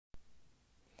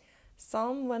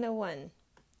Psalm 101.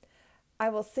 I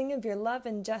will sing of your love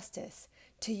and justice.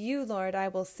 To you, Lord, I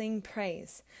will sing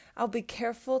praise. I'll be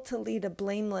careful to lead a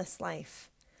blameless life.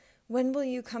 When will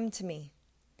you come to me?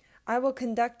 I will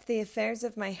conduct the affairs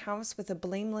of my house with a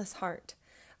blameless heart.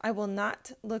 I will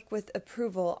not look with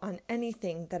approval on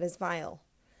anything that is vile.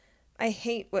 I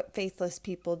hate what faithless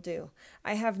people do.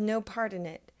 I have no part in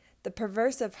it. The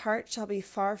perverse of heart shall be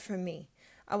far from me.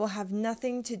 I will have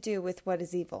nothing to do with what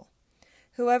is evil.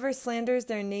 Whoever slanders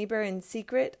their neighbor in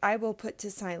secret, I will put to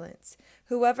silence.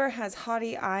 Whoever has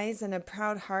haughty eyes and a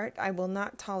proud heart, I will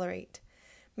not tolerate.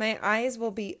 My eyes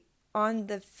will be on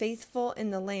the faithful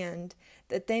in the land,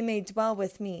 that they may dwell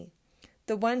with me.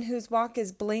 The one whose walk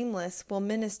is blameless will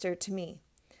minister to me.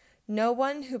 No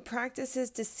one who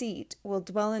practices deceit will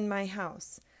dwell in my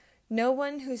house. No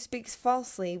one who speaks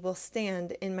falsely will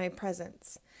stand in my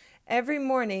presence. Every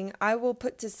morning I will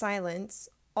put to silence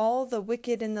all the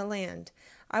wicked in the land.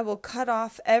 I will cut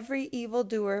off every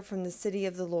evildoer from the city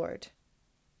of the Lord.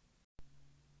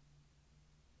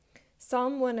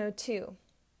 Psalm 102.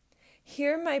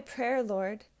 Hear my prayer,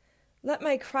 Lord. Let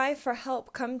my cry for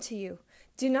help come to you.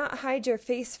 Do not hide your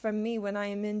face from me when I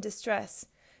am in distress.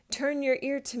 Turn your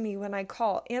ear to me when I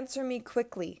call. Answer me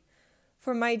quickly.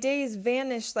 For my days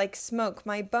vanish like smoke.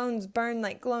 My bones burn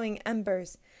like glowing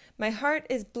embers. My heart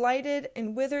is blighted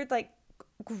and withered like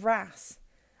grass.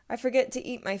 I forget to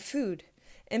eat my food.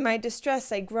 In my distress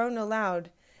I groan aloud,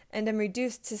 and am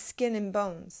reduced to skin and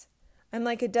bones. I'm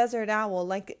like a desert owl,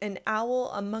 like an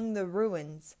owl among the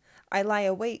ruins. I lie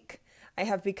awake. I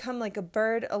have become like a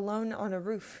bird alone on a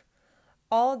roof.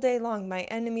 All day long my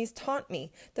enemies taunt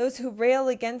me. Those who rail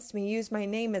against me use my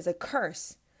name as a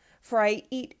curse. For I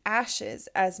eat ashes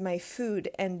as my food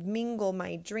and mingle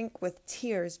my drink with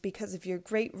tears because of your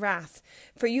great wrath.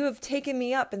 For you have taken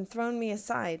me up and thrown me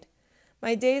aside.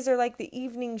 My days are like the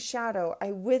evening shadow.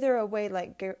 I wither away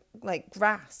like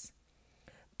grass.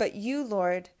 But you,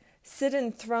 Lord, sit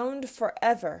enthroned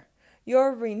forever.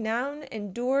 Your renown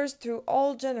endures through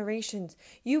all generations.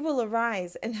 You will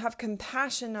arise and have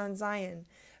compassion on Zion,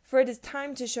 for it is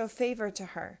time to show favor to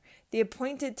her. The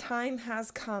appointed time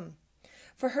has come.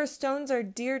 For her stones are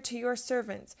dear to your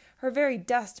servants. Her very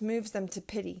dust moves them to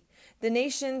pity. The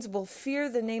nations will fear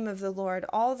the name of the Lord.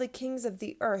 All the kings of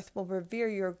the earth will revere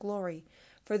your glory.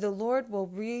 For the Lord will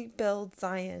rebuild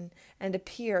Zion and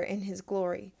appear in his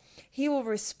glory. He will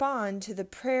respond to the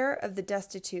prayer of the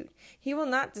destitute. He will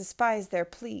not despise their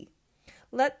plea.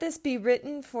 Let this be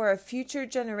written for a future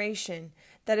generation,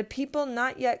 that a people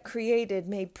not yet created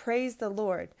may praise the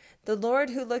Lord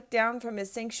who looked down from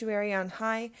his sanctuary on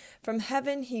high. From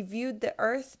heaven he viewed the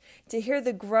earth to hear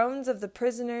the groans of the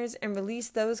prisoners and release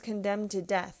those condemned to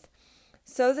death.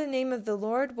 So the name of the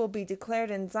Lord will be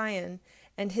declared in Zion,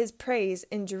 and his praise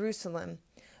in Jerusalem,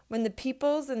 when the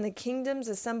peoples and the kingdoms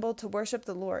assemble to worship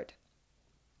the Lord.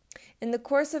 In the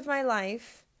course of my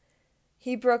life,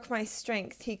 he broke my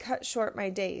strength. He cut short my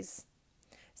days.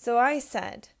 So I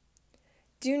said,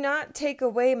 do not take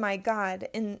away my God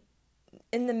in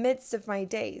the midst of my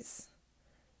days.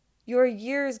 Your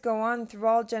years go on through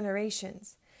all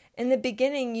generations. In the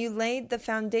beginning you laid the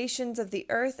foundations of the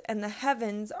earth, and the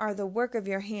heavens are the work of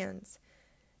your hands.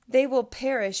 They will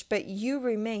perish, but you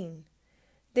remain.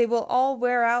 They will all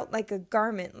wear out like a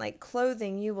garment, like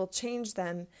clothing you will change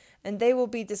them, and they will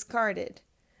be discarded.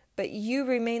 But you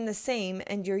remain the same,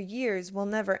 and your years will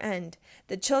never end.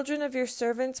 The children of your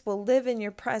servants will live in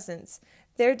your presence.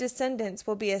 Their descendants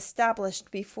will be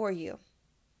established before you.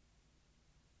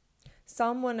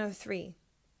 Psalm 103.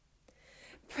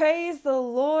 Praise the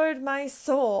Lord, my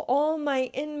soul, all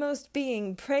my inmost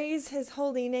being. Praise his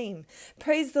holy name.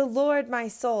 Praise the Lord, my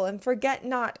soul, and forget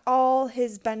not all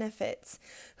his benefits,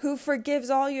 who forgives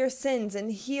all your sins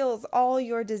and heals all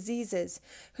your diseases,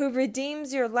 who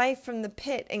redeems your life from the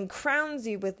pit and crowns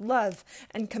you with love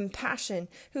and compassion,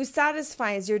 who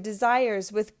satisfies your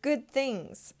desires with good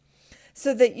things,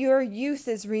 so that your youth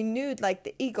is renewed like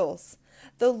the eagles.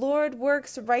 The Lord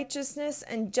works righteousness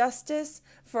and justice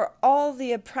for all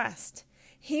the oppressed.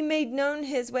 He made known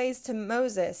his ways to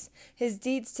Moses, his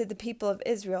deeds to the people of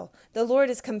Israel. The Lord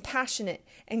is compassionate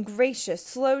and gracious,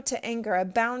 slow to anger,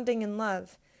 abounding in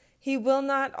love. He will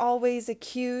not always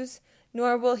accuse,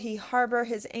 nor will he harbor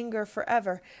his anger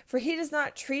forever. For he does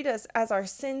not treat us as our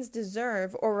sins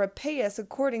deserve, or repay us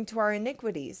according to our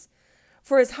iniquities.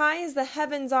 For as high as the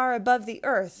heavens are above the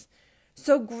earth,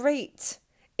 so great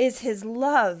is his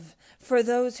love for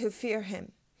those who fear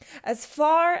him. As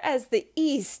far as the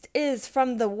east is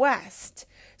from the west,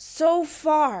 so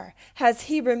far has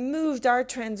he removed our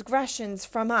transgressions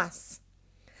from us.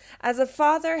 As a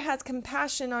father has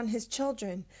compassion on his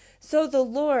children, So the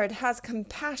Lord has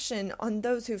compassion on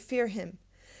those who fear him.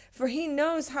 For he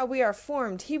knows how we are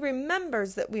formed. He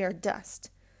remembers that we are dust.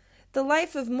 The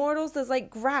life of mortals is like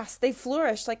grass. They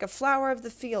flourish like a flower of the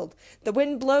field. The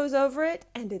wind blows over it,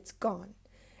 and it's gone,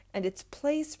 and its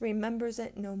place remembers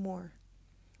it no more.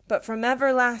 But from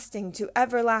everlasting to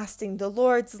everlasting, the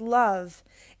Lord's love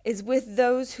is with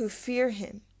those who fear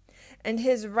him, and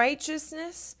his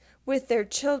righteousness with their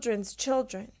children's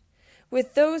children,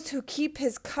 with those who keep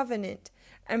his covenant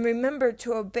and remember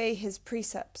to obey his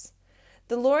precepts.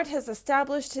 The Lord has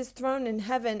established his throne in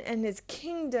heaven, and his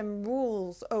kingdom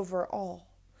rules over all.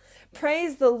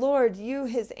 Praise the Lord, you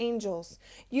his angels,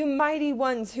 you mighty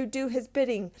ones who do his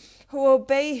bidding, who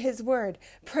obey his word.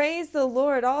 Praise the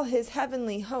Lord, all his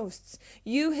heavenly hosts,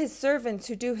 you his servants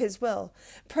who do his will.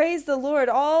 Praise the Lord,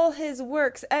 all his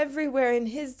works everywhere in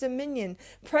his dominion.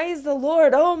 Praise the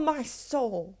Lord, O my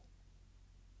soul.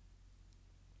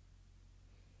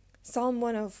 Psalm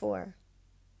 104.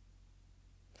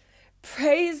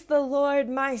 Praise the Lord,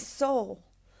 my soul.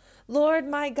 Lord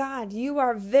my God, you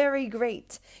are very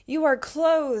great. You are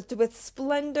clothed with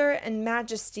splendor and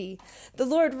majesty. The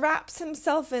Lord wraps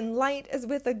himself in light as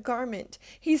with a garment.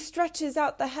 He stretches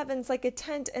out the heavens like a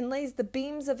tent and lays the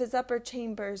beams of his upper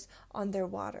chambers on their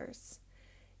waters.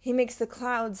 He makes the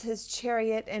clouds his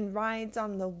chariot and rides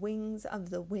on the wings of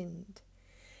the wind.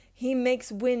 He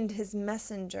makes wind his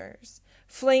messengers,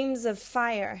 flames of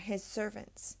fire his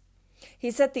servants.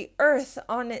 He set the earth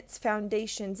on its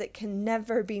foundations. It can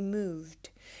never be moved.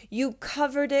 You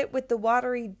covered it with the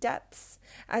watery depths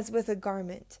as with a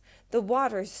garment. The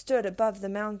waters stood above the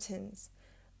mountains.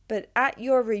 But at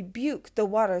your rebuke the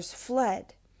waters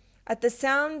fled. At the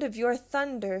sound of your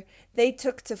thunder they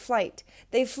took to flight.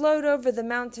 They flowed over the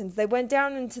mountains. They went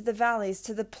down into the valleys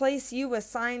to the place you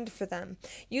assigned for them.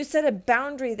 You set a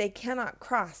boundary they cannot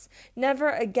cross.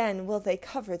 Never again will they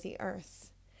cover the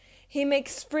earth. He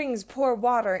makes springs pour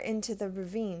water into the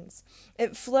ravines.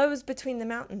 It flows between the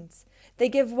mountains. They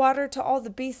give water to all the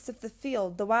beasts of the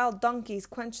field. The wild donkeys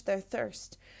quench their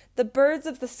thirst. The birds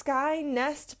of the sky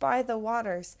nest by the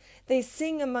waters. They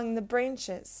sing among the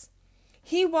branches.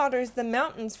 He waters the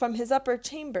mountains from his upper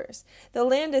chambers. The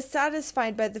land is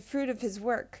satisfied by the fruit of his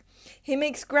work. He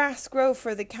makes grass grow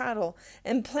for the cattle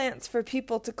and plants for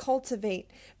people to cultivate,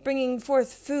 bringing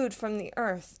forth food from the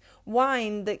earth,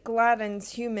 wine that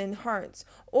gladdens human hearts,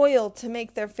 oil to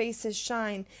make their faces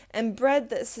shine, and bread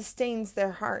that sustains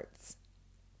their hearts.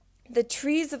 The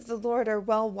trees of the Lord are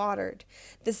well watered,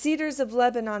 the cedars of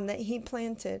Lebanon that he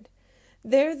planted.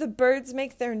 There the birds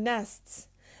make their nests.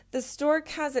 The stork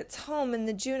has its home in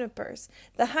the junipers.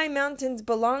 The high mountains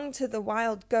belong to the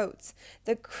wild goats.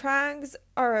 The crags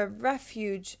are a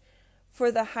refuge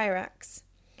for the hyrax.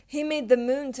 He made the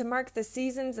moon to mark the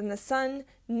seasons, and the sun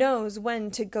knows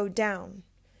when to go down.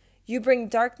 You bring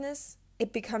darkness,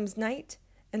 it becomes night,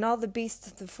 and all the beasts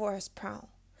of the forest prowl.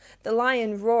 The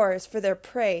lion roars for their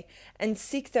prey and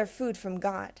seek their food from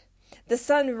God. The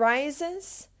sun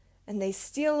rises, and they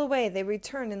steal away. They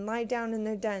return and lie down in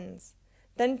their dens.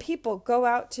 Then people go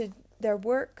out to their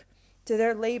work, to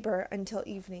their labor until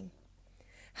evening.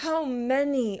 How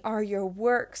many are your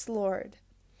works, Lord?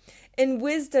 In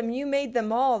wisdom you made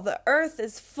them all. The earth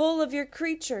is full of your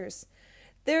creatures.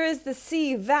 There is the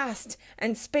sea, vast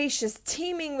and spacious,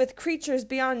 teeming with creatures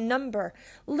beyond number,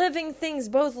 living things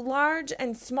both large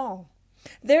and small.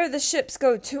 There the ships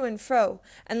go to and fro,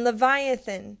 and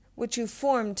Leviathan, which you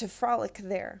formed to frolic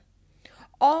there.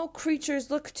 All creatures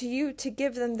look to you to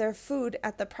give them their food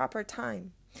at the proper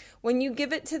time. When you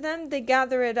give it to them, they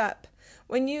gather it up.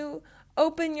 When you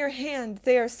open your hand,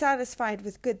 they are satisfied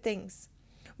with good things.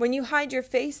 When you hide your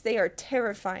face, they are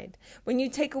terrified. When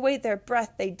you take away their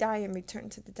breath, they die and return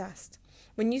to the dust.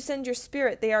 When you send your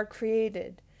spirit, they are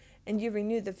created, and you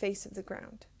renew the face of the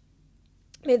ground.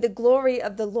 May the glory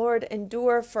of the Lord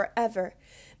endure forever.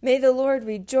 May the Lord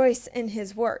rejoice in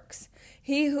his works.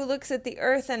 He who looks at the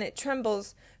earth and it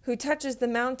trembles, who touches the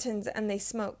mountains and they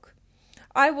smoke.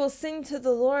 I will sing to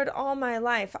the Lord all my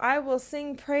life. I will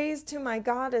sing praise to my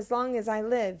God as long as I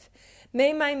live.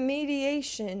 May my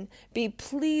mediation be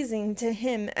pleasing to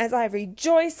him as I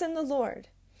rejoice in the Lord.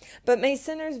 But may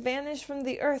sinners vanish from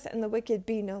the earth and the wicked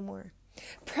be no more.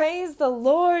 Praise the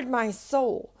Lord, my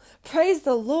soul. Praise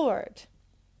the Lord.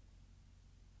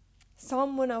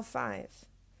 Psalm 105.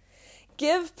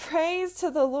 Give praise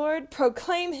to the Lord,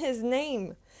 proclaim his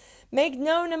name. Make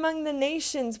known among the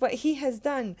nations what he has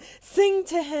done. Sing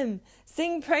to him,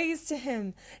 sing praise to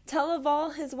him. Tell of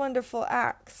all his wonderful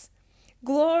acts.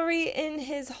 Glory in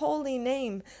his holy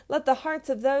name. Let the hearts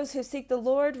of those who seek the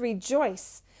Lord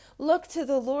rejoice. Look to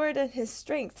the Lord and his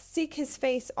strength. Seek his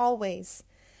face always.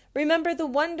 Remember the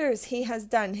wonders he has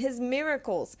done, his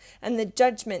miracles, and the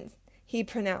judgments he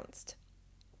pronounced.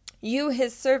 You,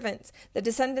 his servants, the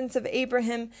descendants of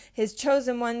Abraham, his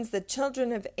chosen ones, the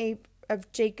children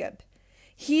of Jacob.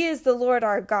 He is the Lord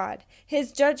our God.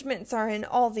 His judgments are in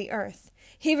all the earth.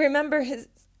 He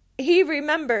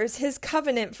remembers his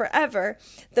covenant forever,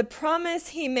 the promise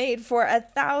he made for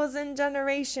 1,000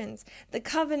 generations, the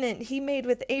covenant he made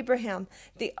with Abraham,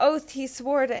 the oath he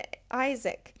swore to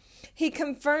Isaac. He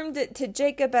confirmed it to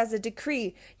Jacob as a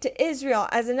decree, to Israel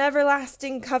as an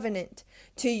everlasting covenant.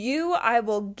 To you I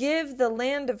will give the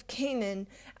land of Canaan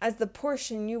as the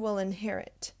portion you will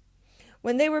inherit.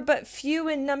 When they were but few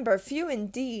in number, few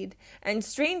indeed, and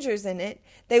strangers in it,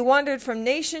 they wandered from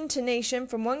nation to nation,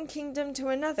 from one kingdom to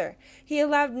another. He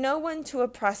allowed no one to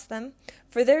oppress them.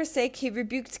 For their sake he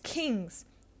rebuked kings.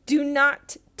 Do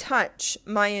not touch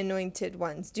my anointed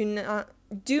ones. Do not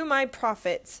do my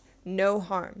prophets no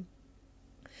harm.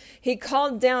 He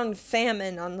called down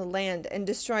famine on the land and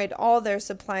destroyed all their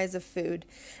supplies of food.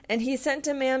 And he sent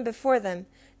a man before them,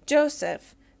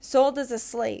 Joseph, sold as a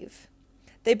slave.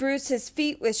 They bruised his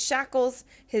feet with shackles,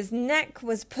 his neck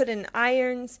was put in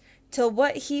irons, till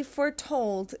what he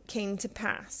foretold came to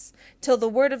pass, till the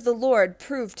word of the Lord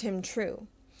proved him true.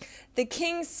 The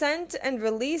king sent and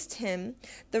released him,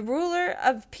 the ruler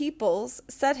of peoples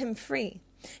set him free.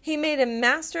 He made him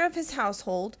master of his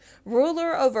household,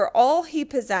 ruler over all he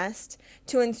possessed,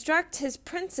 to instruct his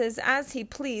princes as he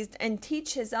pleased, and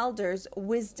teach his elders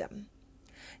wisdom.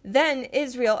 Then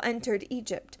Israel entered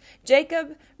Egypt.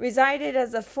 Jacob resided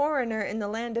as a foreigner in the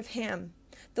land of Ham.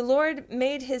 The Lord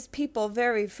made his people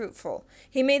very fruitful.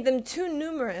 He made them too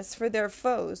numerous for their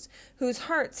foes, whose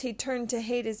hearts he turned to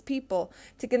hate his people,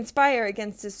 to conspire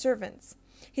against his servants.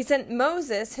 He sent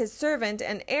Moses, his servant,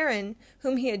 and Aaron,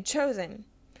 whom he had chosen.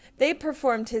 They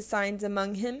performed his signs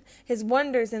among him, his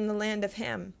wonders in the land of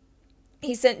Ham.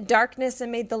 He sent darkness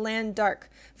and made the land dark,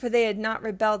 for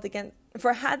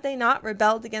had they not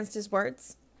rebelled against his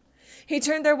words? He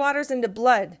turned their waters into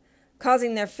blood,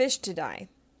 causing their fish to die.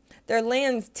 Their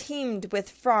lands teemed with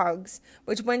frogs,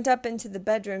 which went up into the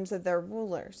bedrooms of their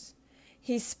rulers.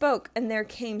 He spoke, and there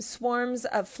came swarms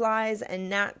of flies and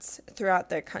gnats throughout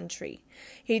their country.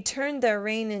 He turned their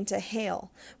rain into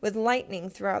hail, with lightning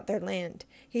throughout their land.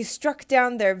 He struck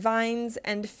down their vines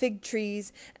and fig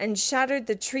trees, and shattered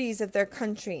the trees of their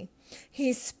country.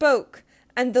 He spoke,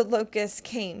 and the locusts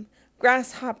came,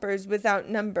 grasshoppers without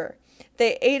number.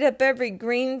 They ate up every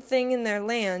green thing in their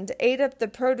land, ate up the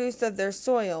produce of their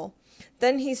soil.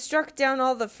 Then he struck down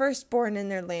all the firstborn in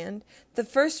their land, the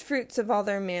firstfruits of all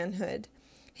their manhood.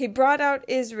 He brought out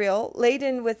Israel,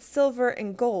 laden with silver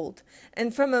and gold,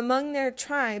 and from among their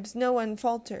tribes no one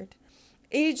faltered.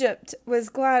 Egypt was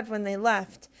glad when they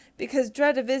left, because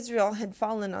dread of Israel had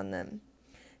fallen on them.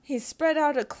 He spread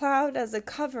out a cloud as a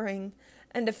covering,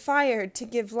 and a fire to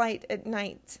give light at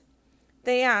night.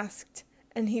 They asked,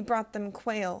 and he brought them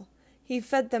quail. He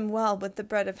fed them well with the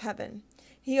bread of heaven.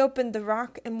 He opened the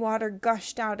rock, and water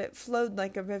gushed out. It flowed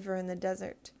like a river in the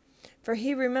desert. For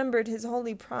he remembered his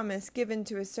holy promise given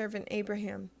to his servant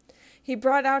Abraham. He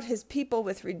brought out his people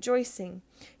with rejoicing,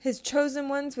 his chosen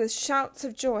ones with shouts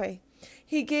of joy.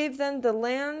 He gave them the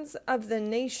lands of the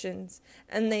nations,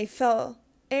 and they fell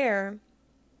heir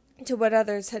to what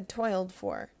others had toiled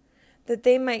for, that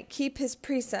they might keep his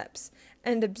precepts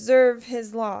and observe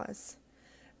his laws.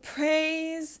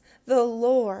 Praise the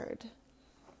Lord.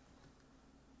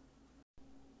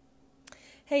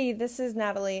 Hey, this is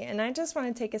Natalie, and I just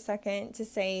want to take a second to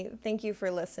say thank you for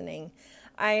listening.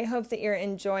 I hope that you're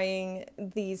enjoying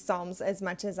these Psalms as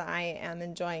much as I am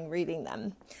enjoying reading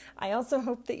them. I also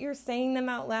hope that you're saying them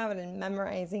out loud and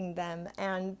memorizing them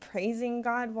and praising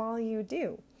God while you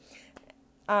do.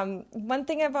 One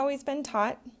thing I've always been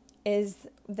taught is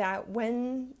that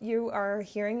when you are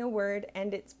hearing a word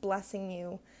and it's blessing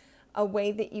you, a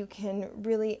way that you can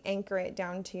really anchor it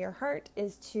down to your heart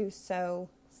is to sow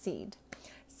seed.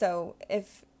 So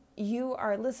if you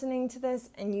are listening to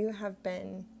this and you have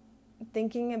been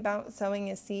thinking about sowing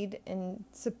a seed and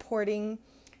supporting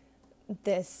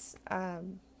this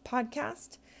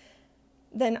podcast,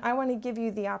 then I want to give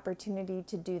you the opportunity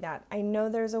to do that. I know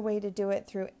there's a way to do it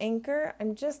through Anchor.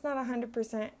 I'm just not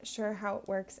 100% sure how it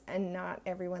works, and not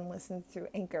everyone listens through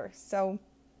Anchor. So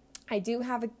I do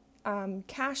have a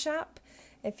Cash App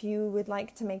if you would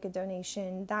like to make a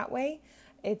donation that way.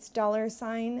 It's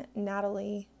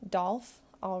 $Natalie Dolph.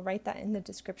 I'll write that in the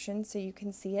description so you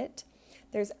can see it.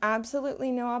 There's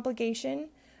absolutely no obligation.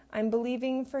 I'm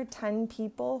believing for 10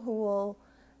 people who will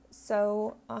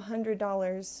sow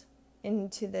 $100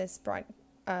 into this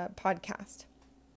podcast.